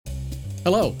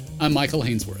Hello, I'm Michael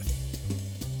Hainsworth.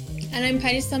 And I'm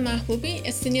Parisa Mahboubi,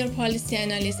 a senior policy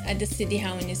analyst at the City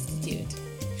Hawan Institute.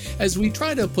 As we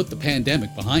try to put the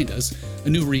pandemic behind us, a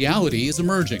new reality is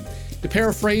emerging. To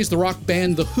paraphrase the rock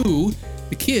band The Who,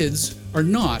 the kids are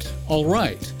not all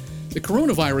right. The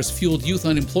coronavirus fueled youth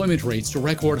unemployment rates to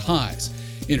record highs.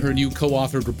 In her new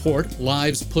co-authored report,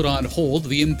 Lives Put on Hold,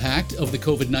 the impact of the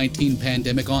COVID-19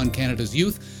 pandemic on Canada's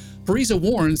youth, Parisa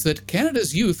warns that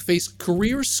Canada's youth face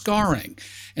career scarring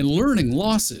and learning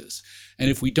losses. And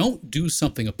if we don't do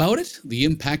something about it, the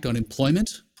impact on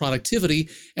employment, productivity,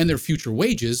 and their future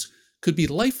wages could be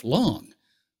lifelong.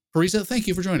 Parisa, thank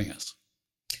you for joining us.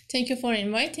 Thank you for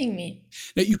inviting me.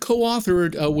 Now, you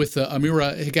co-authored with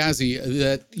Amira Higazi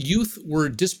that youth were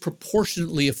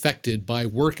disproportionately affected by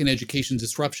work and education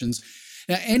disruptions.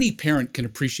 Now, any parent can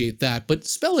appreciate that, but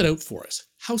spell it out for us.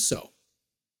 How so?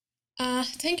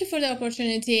 Thank you for the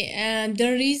opportunity.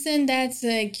 The reason that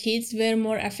kids were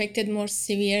more affected more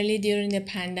severely during the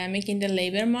pandemic in the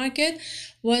labor market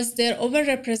was their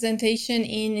overrepresentation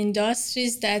in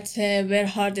industries that were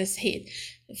hardest hit.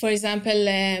 For example,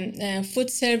 food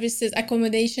services,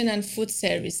 accommodation and food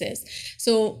services.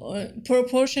 So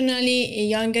proportionally,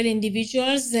 younger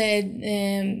individuals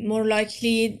more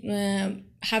likely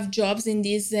have jobs in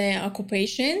these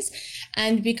occupations,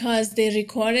 and because they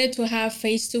required to have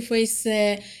face-to-face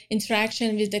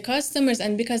interaction with the customers,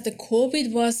 and because the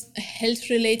COVID was a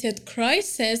health-related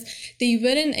crisis, they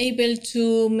weren't able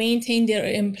to maintain their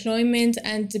employment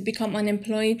and become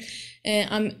unemployed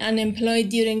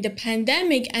during the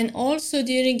pandemic and also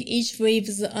during each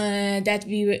waves that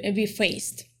we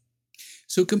faced.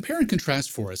 So compare and contrast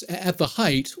for us. At the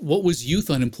height, what was youth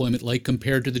unemployment like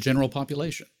compared to the general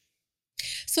population?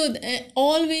 So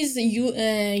always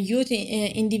youth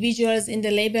individuals in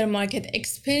the labor market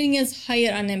experience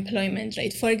higher unemployment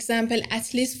rate. For example,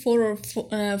 at least 4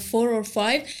 or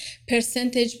 5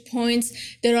 percentage points.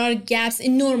 There are gaps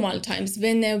in normal times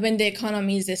when the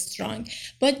economy is strong.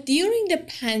 But during the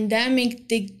pandemic,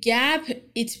 the gap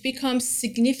it becomes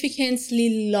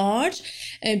significantly large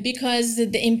because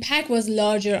the impact was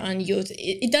larger on youth.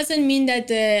 It doesn't mean that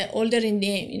the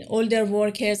older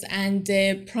workers and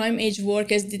prime age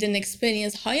workers didn't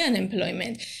experience high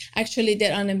unemployment. Actually,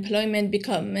 their unemployment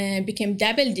became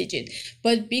double digit.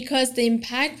 But because the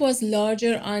impact was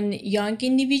larger on young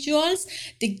individuals,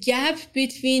 the gap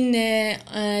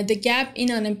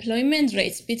in unemployment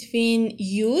rates between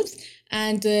youth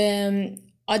and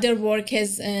other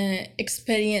workers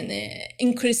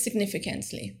increased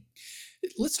significantly.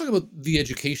 Let's talk about the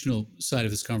educational side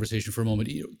of this conversation for a moment.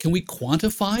 Can we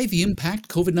quantify the impact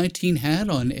COVID-19 had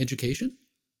on education?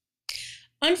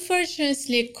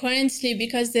 Unfortunately, currently,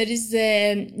 because there is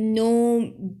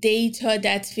no data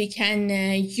that we can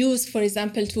use, for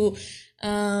example, to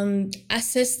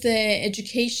assess the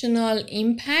educational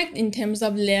impact in terms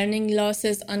of learning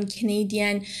losses on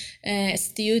Canadian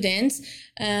students,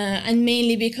 and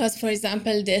mainly because, for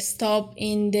example, the stop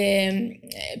in the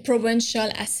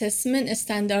provincial assessment,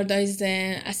 standardized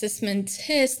assessment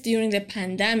test during the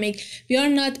pandemic, we are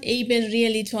not able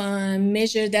really to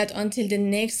measure that until the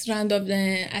next round of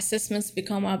the assessments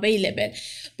become available.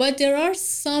 But there are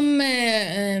some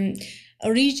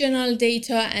regional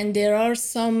data, and there are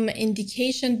some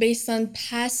indication based on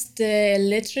past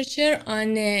literature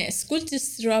on school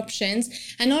disruptions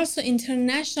and also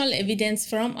international evidence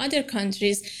from other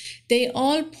countries. They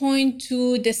all point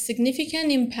to the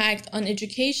significant impact on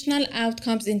educational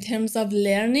outcomes in terms of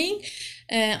learning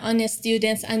on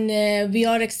students, and we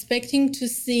are expecting to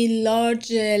see large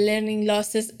learning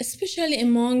losses, especially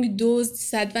among those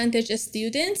disadvantaged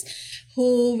students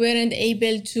who weren't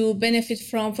able to benefit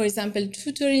from, for example,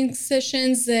 tutoring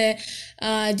sessions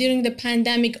during the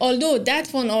pandemic, although that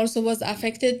one also was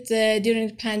affected during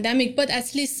the pandemic, but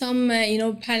at least some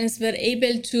parents were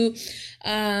able to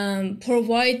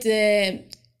provide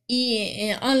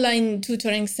online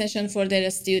tutoring session for their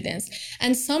students.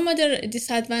 And some other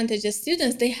disadvantaged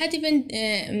students, they had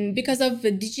even because of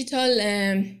the digital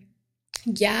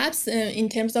gaps in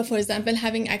terms of, for example,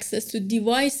 having access to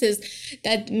devices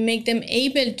that make them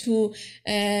able to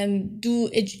do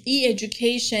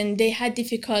e-education, they had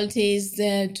difficulties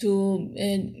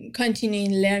to continue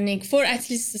in learning for at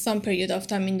least some period of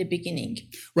time in the beginning.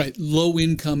 Right. Low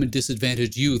income and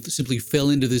disadvantaged youth simply fell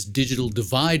into this digital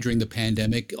divide during the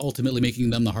pandemic, ultimately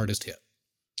making them the hardest hit.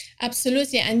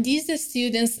 Absolutely, and these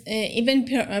students, even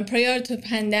prior to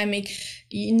pandemic,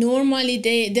 normally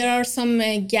there are some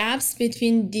gaps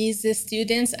between these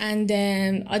students and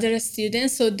other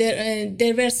students. So there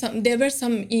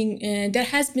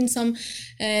has been some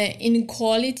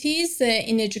inequalities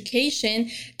in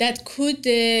education that could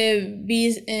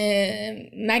be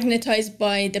magnetized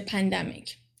by the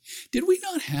pandemic. Did we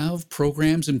not have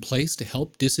programs in place to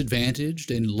help disadvantaged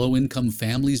and low-income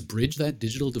families bridge that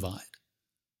digital divide?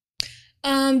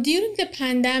 During the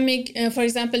pandemic, for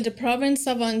example, the province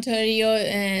of Ontario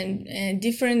and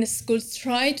different schools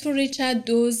tried to reach out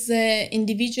those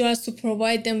individuals to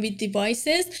provide them with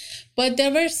devices, but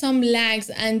there were some lags,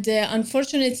 and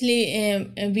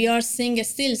unfortunately, we are seeing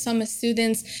still some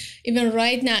students, even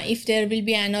right now, if there will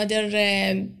be another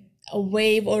a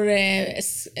wave or a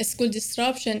school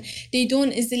disruption, they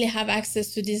don't easily have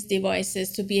access to these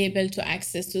devices to be able to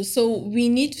access to. So we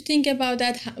need to think about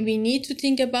that. We need to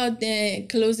think about the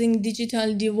closing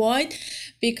digital divide,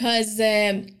 because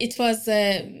it was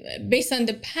based on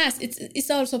the past.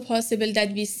 It's also possible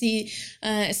that we see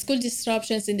school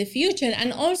disruptions in the future,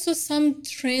 and also some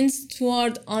trends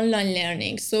toward online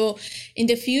learning. So in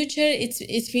the future,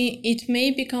 it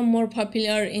may become more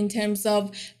popular in terms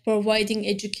of providing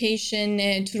education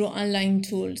through online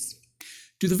tools.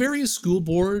 Do the various school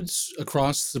boards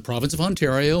across the province of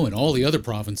Ontario and all the other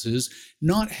provinces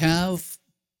not have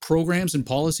programs and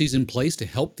policies in place to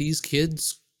help these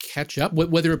kids catch up,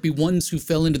 whether it be ones who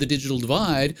fell into the digital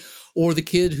divide or the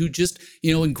kid who just,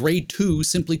 in grade 2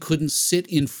 simply couldn't sit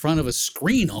in front of a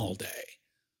screen all day?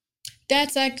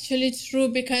 That's actually true,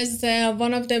 because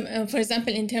one of them, for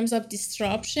example, in terms of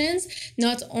disruptions,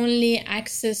 not only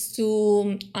access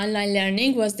to online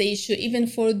learning was the issue, even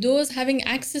for those having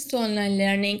access to online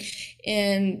learning,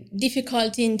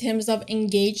 difficulty in terms of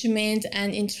engagement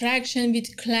and interaction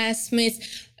with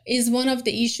classmates is one of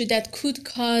the issues that could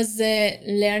cause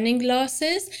learning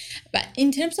losses. But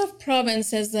in terms of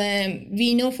provinces,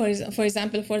 we know, for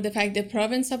example, for the fact the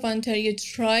province of Ontario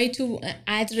tried to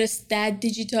address that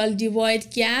digital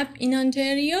divide gap in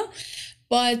Ontario.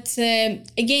 But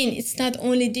again, it's not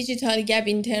only digital gap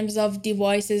in terms of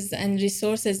devices and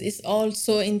resources, it's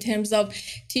also in terms of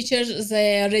teachers'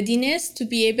 readiness to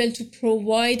be able to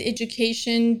provide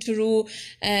education through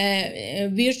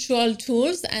virtual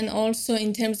tools, and also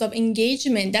in terms of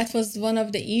engagement. That was one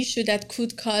of the issues that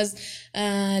could cause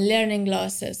learning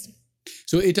losses.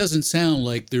 So it doesn't sound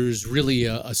like there's really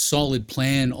a solid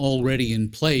plan already in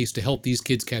place to help these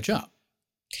kids catch up.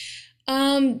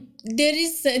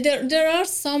 There are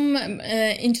some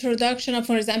introduction of,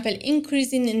 for example,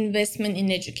 increasing investment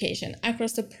in education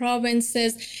across the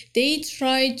provinces. They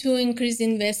try to increase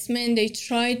investment. They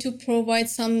try to provide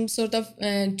some sort of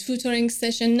tutoring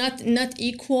session, not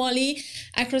equally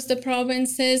across the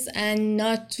provinces, and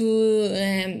not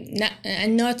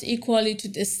equally to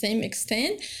the same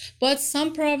extent. But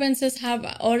some provinces have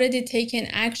already taken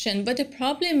action. But the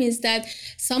problem is that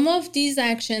some of these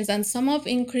actions and some of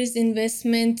increased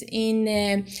investment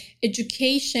in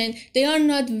education, they are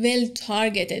not well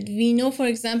targeted. We know, for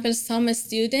example, some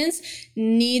students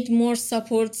need more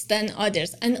supports than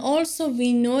others. And also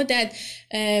we know that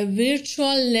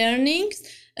virtual learnings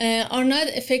are not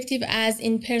effective as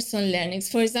in-person learnings.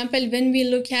 For example, when we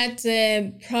look at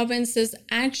provinces'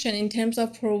 action in terms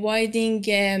of providing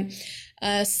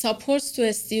supports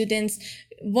to students,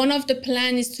 one of the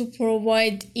plan is to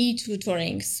provide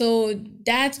e-tutoring. So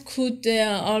that could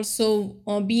also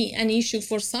be an issue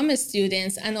for some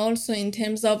students, and also in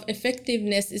terms of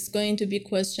effectiveness is going to be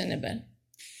questionable.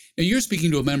 Now, you're speaking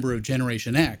to a member of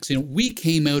Generation X. We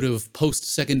came out of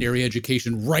post-secondary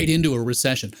education right into a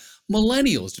recession.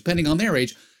 Millennials, depending on their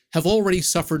age, have already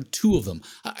suffered 2 of them.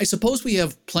 I suppose we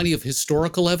have plenty of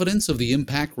historical evidence of the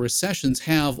impact recessions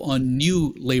have on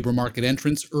new labor market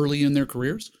entrants early in their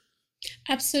careers?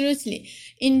 Absolutely.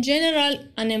 In general,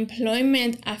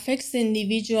 unemployment affects the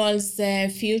individual's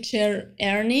future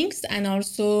earnings, and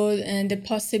also the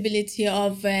possibility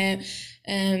of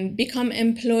become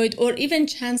employed, or even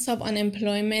chance of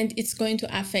unemployment. It's going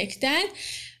to affect that.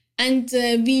 And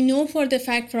we know for the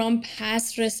fact from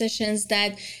past recessions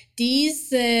that these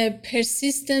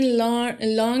persistent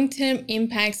long-term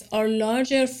impacts are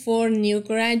larger for new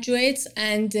graduates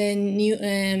and new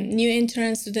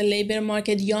entrants to the labor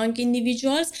market, young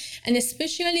individuals, and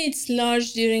especially it's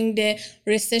large during the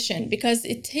recession, because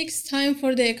it takes time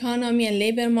for the economy and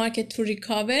labor market to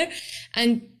recover.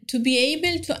 And to be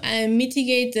able to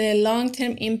mitigate the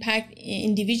long-term impact,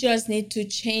 individuals need to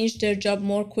change their job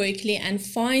more quickly and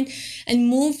find and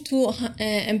move to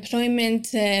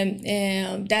employment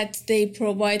that they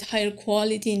provide higher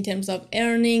quality in terms of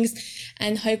earnings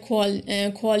and high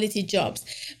quality jobs.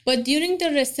 But during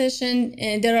the recession,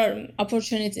 there are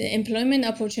employment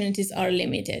opportunities are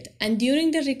limited. And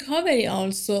during the recovery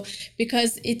also,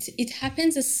 because it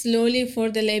happens slowly for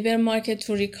the labor market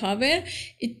to recover,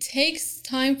 it takes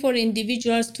time for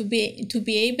individuals to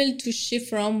be able to shift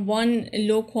from one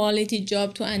low quality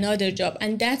job to another job.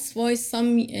 And that's why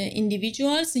some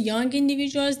individuals, young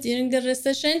individuals during the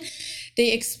recession,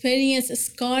 they experience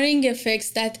scarring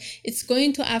effects that it's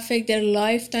going to affect their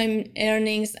lifetime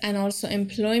earnings and also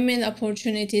employment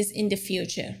opportunities in the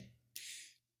future.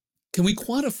 Can we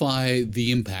quantify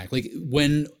the impact? Like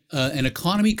when an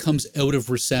economy comes out of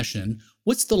recession,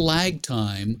 what's the lag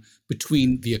time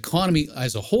between the economy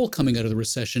as a whole coming out of the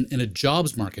recession and a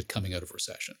jobs market coming out of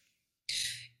recession?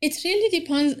 It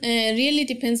really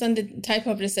depends on the type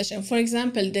of recession. For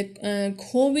example, the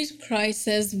COVID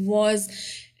crisis was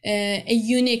a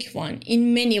unique one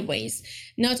in many ways.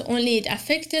 Not only it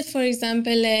affected, for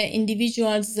example,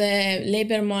 individuals'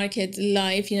 labor market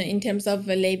life, in terms of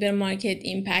labor market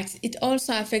impacts, it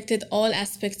also affected all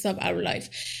aspects of our life.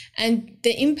 And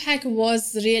the impact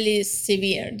was really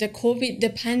severe.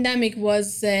 The pandemic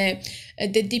was the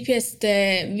deepest,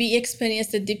 we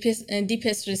experienced the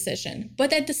deepest recession.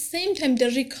 But at the same time, the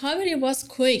recovery was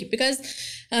quick because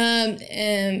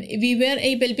we were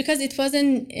able, because it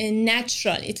wasn't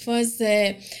natural. It was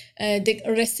the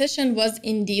recession was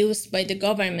induced by the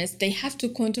governments. They have to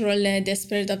control the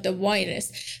spread of the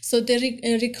virus. So the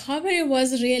recovery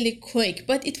was really quick,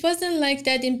 but it wasn't like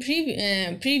that in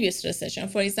previous recession.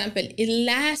 For example, it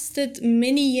lasted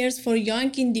many years for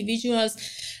young individuals.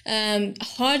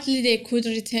 Hardly they could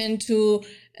return to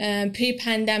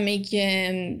pre-pandemic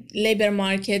labor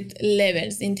market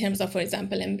levels in terms of, for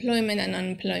example, employment and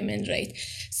unemployment rate.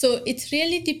 So it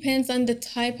really depends on the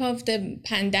type of the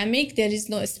pandemic. There is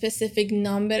no specific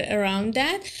number around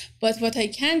that. But what I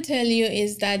can tell you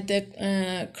is that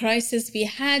the crisis we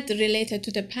had related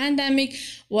to the pandemic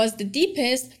was the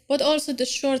deepest, but also the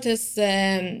shortest.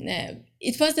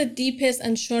 It was the deepest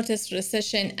and shortest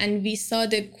recession, and we saw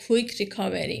the quick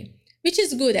recovery, which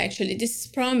is good, actually. This is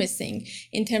promising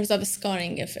in terms of a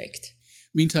scarring effect.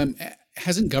 Meantime,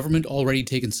 hasn't government already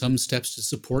taken some steps to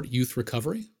support youth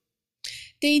recovery?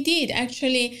 They did,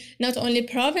 actually, not only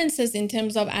provinces in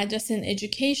terms of addressing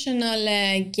educational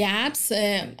gaps.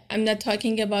 I'm not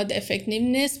talking about the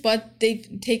effectiveness, but they've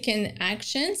taken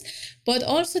actions. But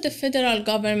also the federal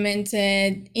government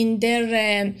in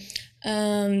their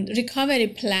recovery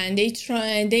plan,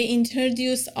 they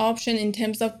introduce option in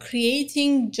terms of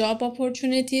creating job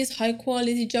opportunities, high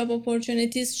quality job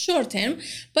opportunities, short term,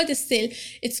 but still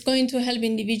it's going to help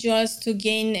individuals to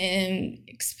gain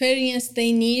experience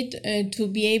they need to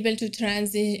be able to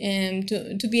transition,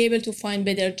 to be able to find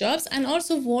better jobs, and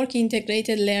also work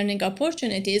integrated learning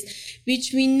opportunities,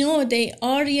 which we know they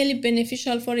are really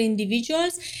beneficial for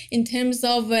individuals in terms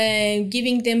of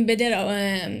giving them better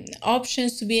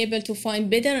options to be able to find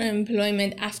better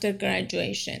employment after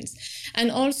graduations.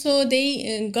 And also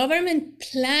the government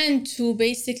plan to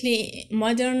basically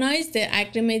modernize their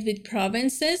agreement with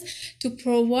provinces to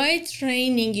provide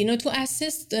training, to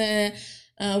assist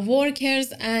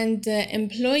workers and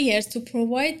employers, to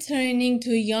provide training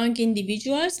to young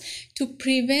individuals to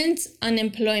prevent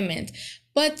unemployment.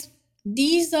 But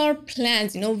these are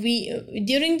plans.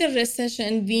 During the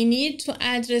recession, we need to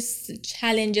address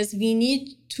challenges. We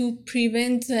need to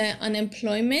prevent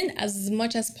unemployment as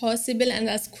much as possible and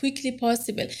as quickly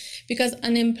possible, because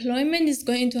unemployment is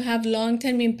going to have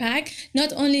long-term impact,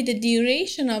 not only the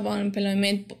duration of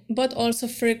unemployment, but also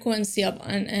frequency of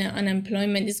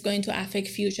unemployment is going to affect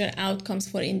future outcomes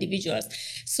for individuals.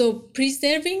 So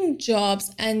preserving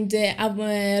jobs and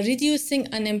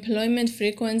reducing unemployment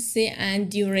frequency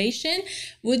and duration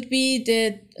would be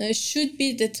should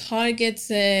be the target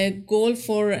goal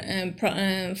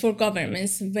for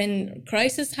governments when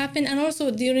crises happen, and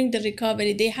also during the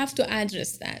recovery they have to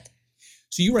address that.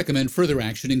 So you recommend further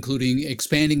action, including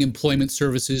expanding employment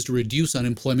services to reduce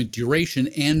unemployment duration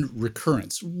and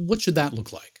recurrence. What should that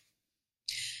look like?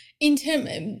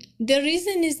 The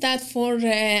reason is that for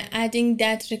adding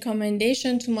that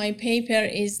recommendation to my paper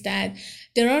is that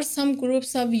there are some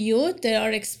groups of youth that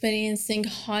are experiencing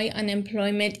high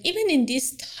unemployment, even in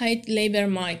this tight labor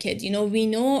market. We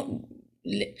know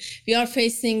we are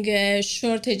facing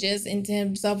shortages in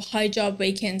terms of high job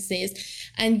vacancies,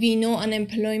 and we know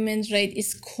unemployment rate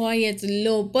is quite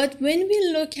low. But when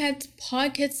we look at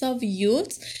pockets of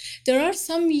youth, there are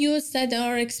some youths that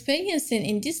are experiencing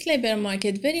in this labor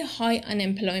market very high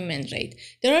unemployment rate.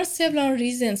 There are several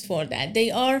reasons for that.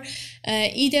 They are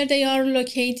either they are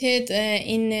located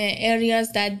in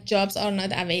areas that jobs are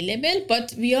not available,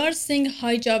 but we are seeing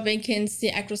high job vacancy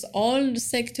across all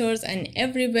sectors and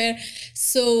everywhere.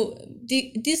 So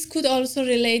this could also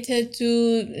related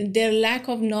to their lack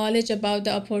of knowledge about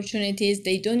the opportunities.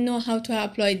 They don't know how to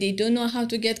apply. They don't know how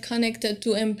to get connected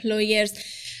to employers.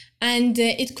 And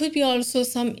it could be also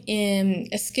some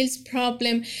skills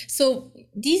problem. So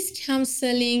these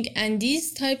counseling and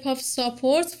these type of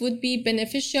supports would be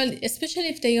beneficial, especially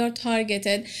if they are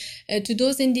targeted to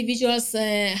those individuals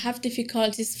have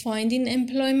difficulties finding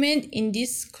employment in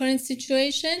this current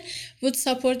situation, would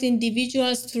support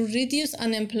individuals to reduce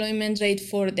unemployment rate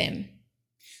for them.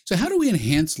 So how do we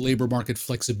enhance labor market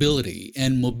flexibility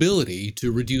and mobility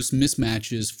to reduce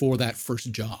mismatches for that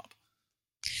first job?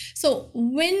 So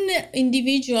when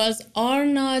individuals are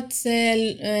not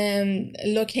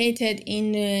located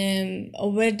in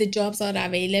where the jobs are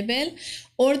available,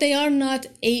 or they are not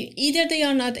either they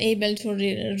are not able to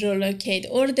relocate,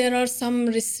 or there are some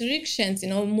restrictions,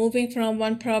 moving from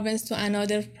one province to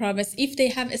another province, if they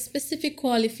have a specific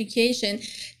qualification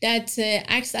that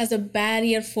acts as a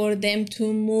barrier for them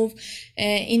to move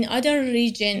in other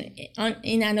region,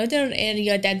 in another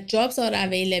area that jobs are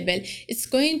available, it's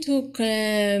going to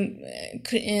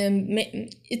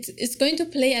it's going to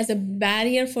play as a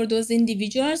barrier for those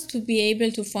individuals to be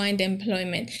able to find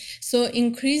employment. So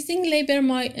increasing labor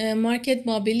market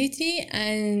mobility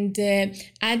and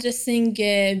addressing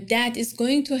that is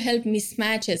going to help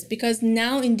mismatches, because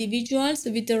now individuals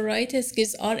with the right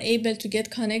skills are able to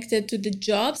get connected to the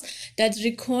jobs that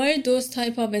require those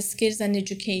type of skills and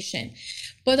education.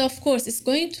 But of course, it's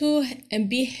going to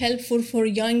be helpful for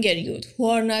younger youth who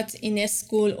are not in a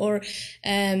school, or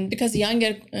because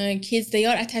younger kids, they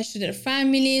are attached to their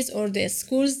families or the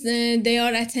schools they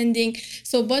are attending.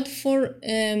 So, but for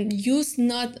youth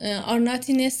are not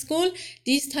in a school,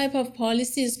 this type of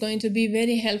policy is going to be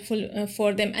very helpful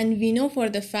for them. And we know for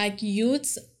the fact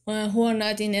youths who are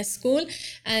not in a school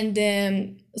and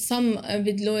some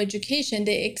with low education,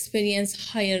 they experience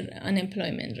higher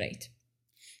unemployment rate.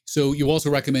 So you also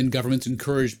recommend governments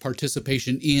encourage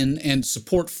participation in and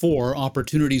support for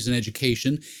opportunities in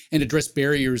education and address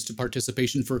barriers to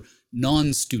participation for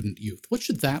non-student youth. What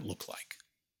should that look like?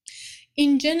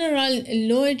 In general,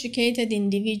 low educated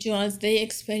individuals, they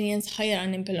experience higher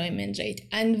unemployment rate.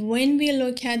 And when we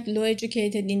look at low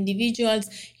educated individuals,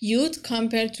 youth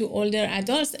compared to older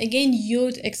adults, again,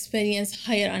 youth experience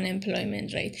higher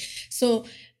unemployment rate. So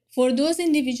for those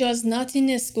individuals not in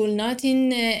a school, not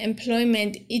in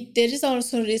employment, there is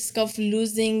also risk of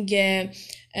losing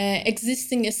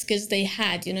existing skills they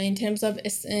had, in terms of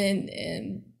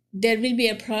there will be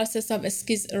a process of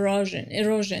skills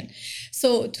erosion.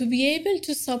 So to be able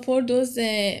to support those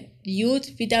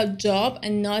youth without job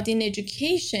and not in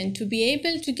education, to be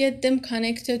able to get them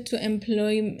connected to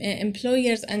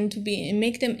employers and to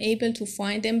make them able to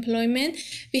find employment,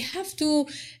 we have to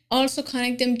also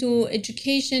connect them to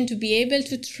education, to be able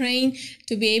to train,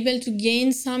 to be able to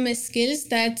gain some skills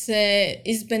that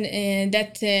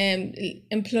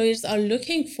employers are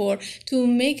looking for, to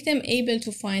make them able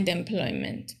to find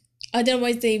employment.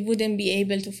 Otherwise, they wouldn't be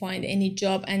able to find any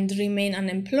job and remain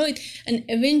unemployed, and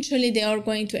eventually they are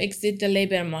going to exit the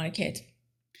labor market.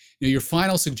 Now, your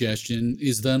final suggestion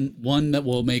is then one that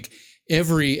will make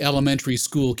every elementary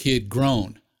school kid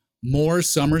groan. More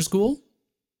summer school?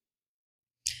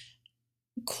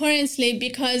 Currently,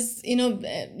 because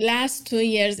last 2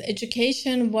 years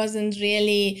education wasn't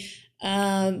really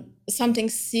something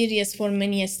serious for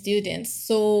many students,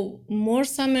 so more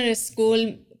summer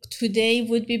school today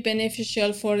would be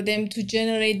beneficial for them to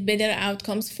generate better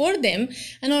outcomes for them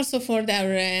and also for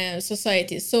their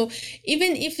society. So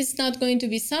even if it's not going to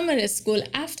be summer school,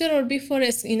 after or before,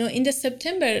 in the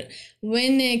September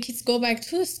when kids go back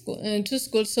to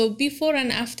school, so before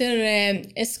and after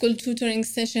a school tutoring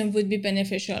session would be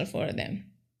beneficial for them.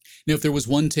 Now, if there was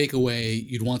one takeaway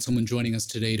you'd want someone joining us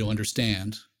today to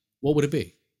understand, what would it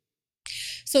be?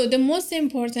 So the most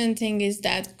important thing is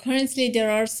that currently there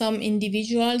are some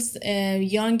individuals,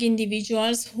 young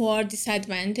individuals who are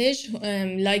disadvantaged,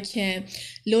 like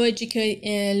low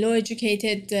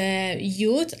educated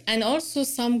youth, and also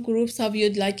some groups of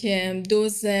youth like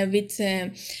those with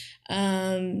some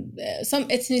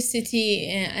ethnicity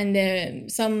and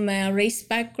some race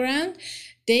background.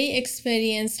 They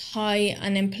experience high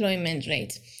unemployment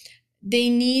rate. they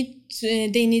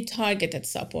need targeted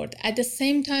support. At the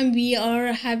same time, we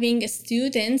are having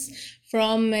students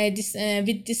from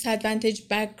with disadvantaged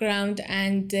background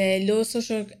and low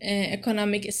social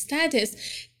economic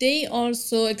status. They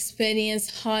also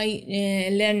experience high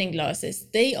learning losses.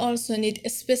 They also need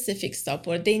specific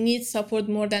support. They need support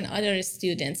more than other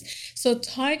students. So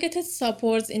targeted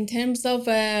supports in terms of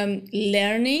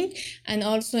learning and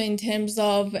also in terms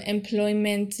of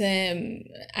employment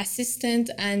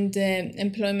assistance and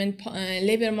employment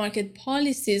labor market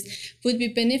policies would be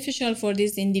beneficial for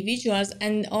these individuals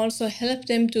and also help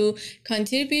them to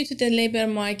contribute to the labor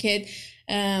market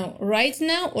right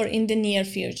now or in the near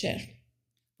future.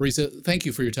 Fariza, thank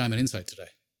you for your time and insight today.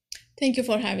 Thank you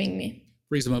for having me.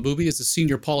 Fariza Mahboubi is a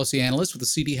senior policy analyst with the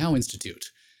C.D. Howe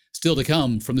Institute. Still to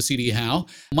come from the C.D. Howe,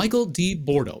 Michael D.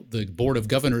 Bordo, the Board of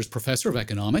Governors Professor of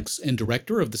Economics and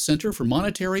Director of the Center for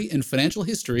Monetary and Financial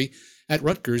History at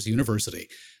Rutgers University.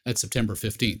 That's September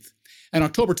 15th. And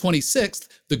October 26th,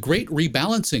 the Great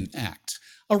Rebalancing Act,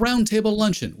 a roundtable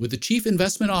luncheon with the chief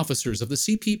investment officers of the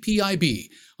CPPIB,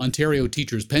 Ontario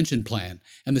Teachers Pension Plan,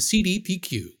 and the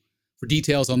CDPQ. For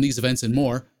details on these events and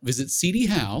more, visit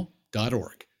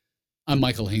cdhowe.org. I'm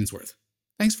Michael Hainsworth.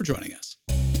 Thanks for joining us.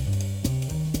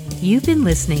 You've been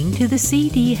listening to the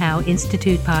C.D. Howe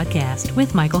Institute podcast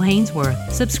with Michael Hainsworth.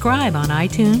 Subscribe on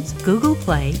iTunes, Google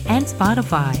Play, and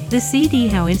Spotify. The C.D.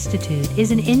 Howe Institute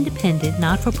is an independent,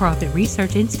 not-for-profit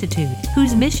research institute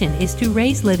whose mission is to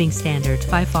raise living standards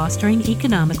by fostering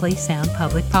economically sound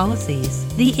public policies.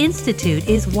 The Institute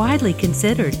is widely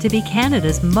considered to be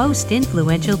Canada's most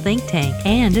influential think tank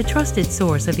and a trusted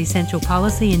source of essential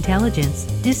policy intelligence,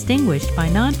 distinguished by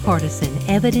nonpartisan,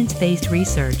 evidence-based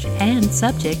research and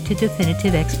subject to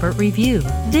definitive expert review.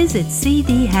 Visit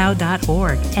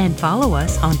cdhowe.org and follow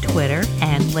us on Twitter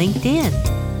and LinkedIn.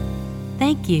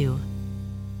 Thank you.